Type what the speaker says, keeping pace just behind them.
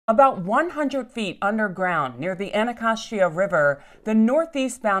About 100 feet underground near the Anacostia River, the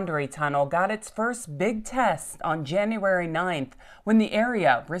Northeast Boundary Tunnel got its first big test on January 9th when the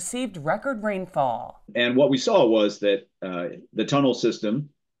area received record rainfall. And what we saw was that the tunnel system,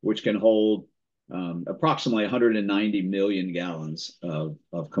 which can hold approximately 190 million gallons of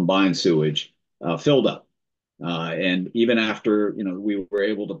combined sewage, filled up. And even after we were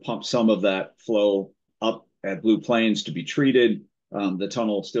able to pump some of that flow up at Blue Plains to be treated, the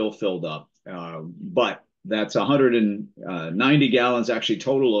tunnel still filled up. But that's 190 gallons, actually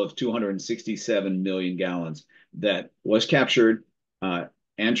total of 267 million gallons that was captured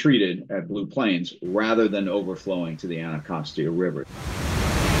and treated at Blue Plains rather than overflowing to the Anacostia River.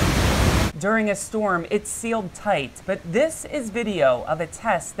 During a storm, it's sealed tight, but this is video of a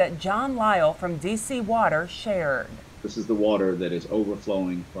test that John Lyle from DC Water shared. This is the water that is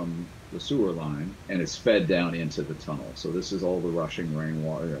overflowing from the sewer line and it's fed down into the tunnel. So this is all the rushing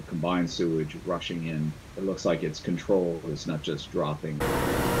rainwater, combined sewage rushing in. It looks like it's controlled. It's not just dropping.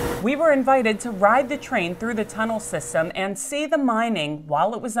 We were invited to ride the train through the tunnel system and see the mining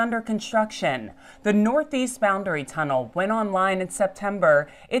while it was under construction. The Northeast Boundary Tunnel went online in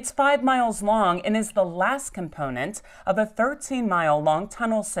September. It's 5 miles long and is the last component of a 13-mile-long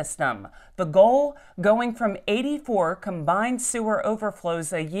tunnel system. The goal, going from 84 combined sewer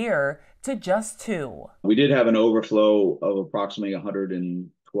overflows a year to just 2. We did have an overflow of approximately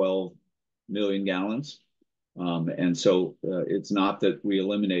 112 million gallons. And so it's not that we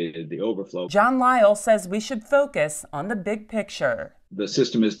eliminated the overflow. John Lyle says we should focus on the big picture. The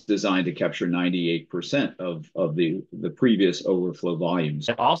system is designed to capture 98% of the previous overflow volumes.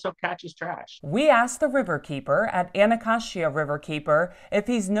 It also catches trash. We asked the riverkeeper at Anacostia Riverkeeper if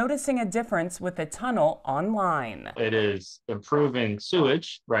he's noticing a difference with the tunnel online. It is improving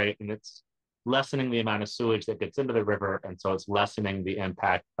sewage, right? And it's lessening the amount of sewage that gets into the river. And so it's lessening the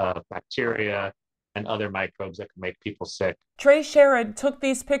impact of bacteria and other microbes that can make people sick. Trey Sherrod took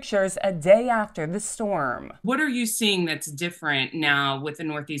these pictures a day after the storm. What are you seeing that's different now with the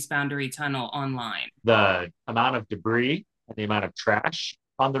Northeast Boundary Tunnel online? The amount of debris and the amount of trash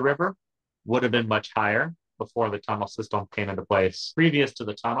on the river would have been much higher before the tunnel system came into place. Previous to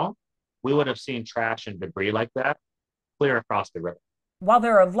the tunnel, we would have seen trash and debris like that clear across the river. While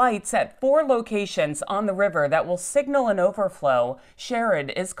there are lights at 4 locations on the river that will signal an overflow,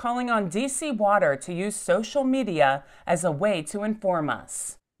 Sherrod is calling on DC Water to use social media as a way to inform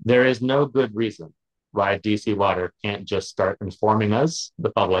us. There is no good reason why DC Water can't just start informing us, the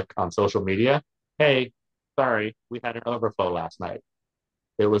public, on social media. Hey, sorry, we had an overflow last night.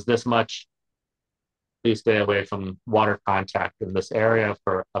 It was this much. Please stay away from water contact in this area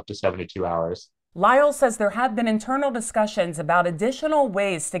for up to 72 hours. Lyle says there have been internal discussions about additional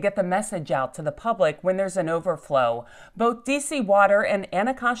ways to get the message out to the public when there's an overflow. Both DC Water and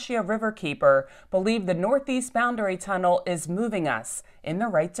Anacostia Riverkeeper believe the Northeast Boundary Tunnel is moving us in the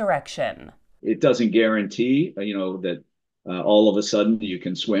right direction. It doesn't guarantee, that all of a sudden you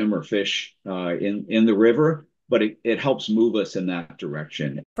can swim or fish in the river, but it helps move us in that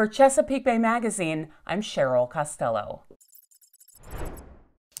direction. For Chesapeake Bay Magazine, I'm Cheryl Costello.